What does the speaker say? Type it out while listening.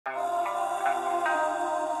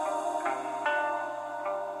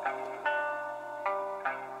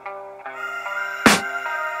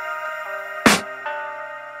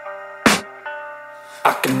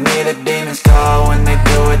can hear the demons call when they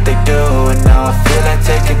do what they do. And now I feel like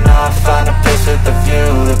taking off, find a place with a view.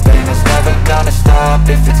 The pain is never gonna stop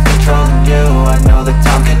if it's controlling you. I know that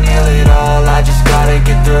time can heal it all, I just gotta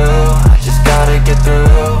get through. I just gotta get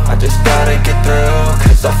through, I just gotta get through.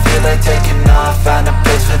 Cause I feel like taking off, find a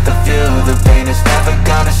place with a view. The pain is never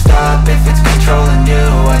gonna stop if it's controlling you.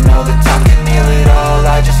 I know that time can heal it all,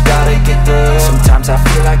 I just gotta get through. Sometimes I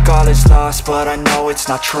feel like all is lost, but I know it's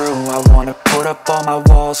not true. I wanna put up all my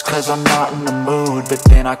walls cause I'm not in the mood, but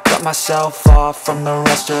then I cut myself off from the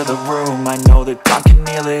rest of the room. I know that time can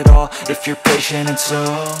heal it all if you're patient and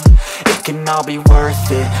soon. It can all be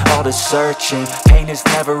worth it, all the searching. Pain is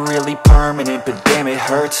never really permanent, but damn it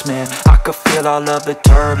hurts, man. I could feel all of the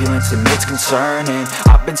turbulence and it's concerning.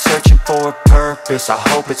 I've been searching for a purpose, I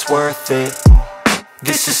hope it's worth it.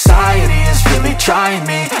 This society is really trying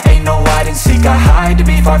me. Ain't no hide and seek, I hide to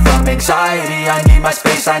be far from anxiety. I need my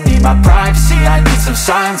space, I need my privacy. I need some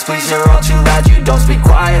silence, please, you're all too loud. You don't speak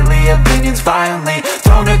quietly, opinions violently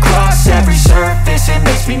thrown across every surface. It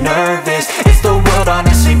makes me nervous, is the world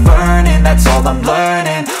honestly burning? That's all I'm learning.